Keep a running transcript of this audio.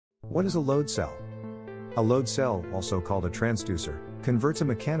What is a load cell? A load cell, also called a transducer, converts a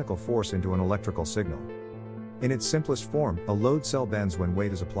mechanical force into an electrical signal. In its simplest form, a load cell bends when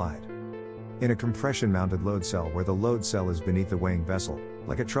weight is applied. In a compression-mounted load cell where the load cell is beneath the weighing vessel,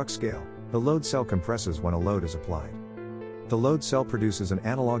 like a truck scale, the load cell compresses when a load is applied. The load cell produces an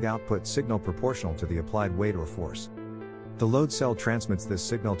analog output signal proportional to the applied weight or force. The load cell transmits this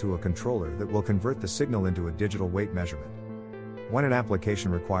signal to a controller that will convert the signal into a digital weight measurement. When an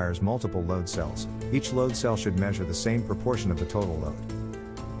application requires multiple load cells, each load cell should measure the same proportion of the total load.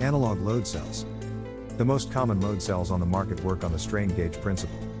 Analog load cells. The most common load cells on the market work on the strain gauge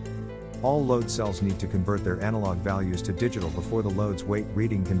principle. All load cells need to convert their analog values to digital before the load's weight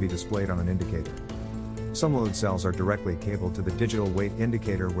reading can be displayed on an indicator. Some load cells are directly cabled to the digital weight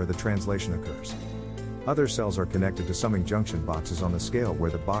indicator where the translation occurs. Other cells are connected to summing junction boxes on the scale where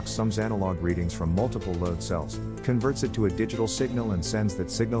the box sums analog readings from multiple load cells, converts it to a digital signal and sends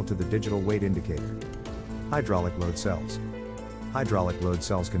that signal to the digital weight indicator. Hydraulic load cells. Hydraulic load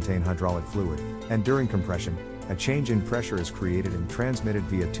cells contain hydraulic fluid, and during compression, a change in pressure is created and transmitted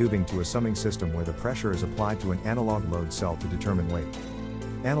via tubing to a summing system where the pressure is applied to an analog load cell to determine weight.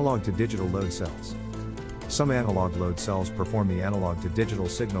 Analog to digital load cells. Some analog load cells perform the analog to digital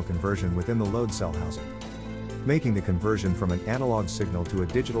signal conversion within the load cell housing. Making the conversion from an analog signal to a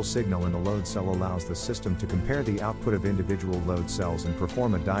digital signal in the load cell allows the system to compare the output of individual load cells and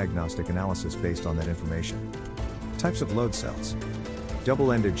perform a diagnostic analysis based on that information. Types of load cells.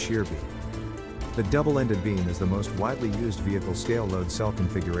 Double-ended shear beam. The double-ended beam is the most widely used vehicle scale load cell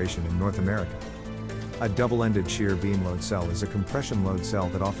configuration in North America. A double-ended shear beam load cell is a compression load cell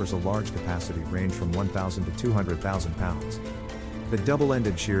that offers a large capacity range from 1,000 to 200,000 pounds. The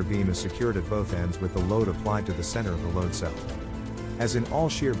double-ended shear beam is secured at both ends with the load applied to the center of the load cell. As in all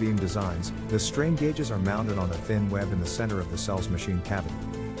shear beam designs, the strain gauges are mounted on a thin web in the center of the cell's machine cavity.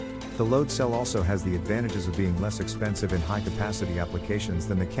 The load cell also has the advantages of being less expensive in high-capacity applications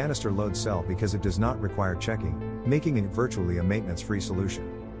than the canister load cell because it does not require checking, making it virtually a maintenance-free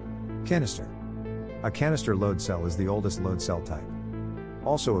solution. Canister. A canister load cell is the oldest load cell type.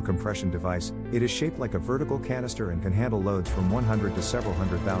 Also a compression device, it is shaped like a vertical canister and can handle loads from 100 to several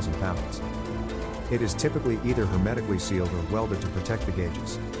 100,000 pounds. It is typically either hermetically sealed or welded to protect the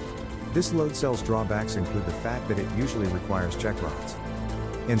gauges. This load cell's drawbacks include the fact that it usually requires check rods.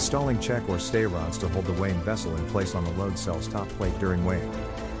 Installing check or stay rods to hold the weighing vessel in place on the load cell's top plate during weighing.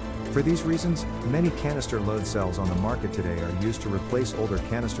 For these reasons, many canister load cells on the market today are used to replace older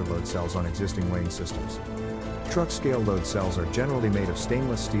canister load cells on existing weighing systems. Truck scale load cells are generally made of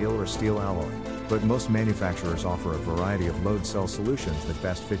stainless steel or steel alloy, but most manufacturers offer a variety of load cell solutions that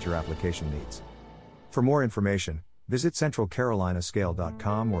best fit your application needs. For more information, visit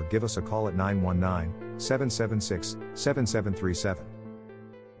centralcarolinascale.com or give us a call at 919-776-7737.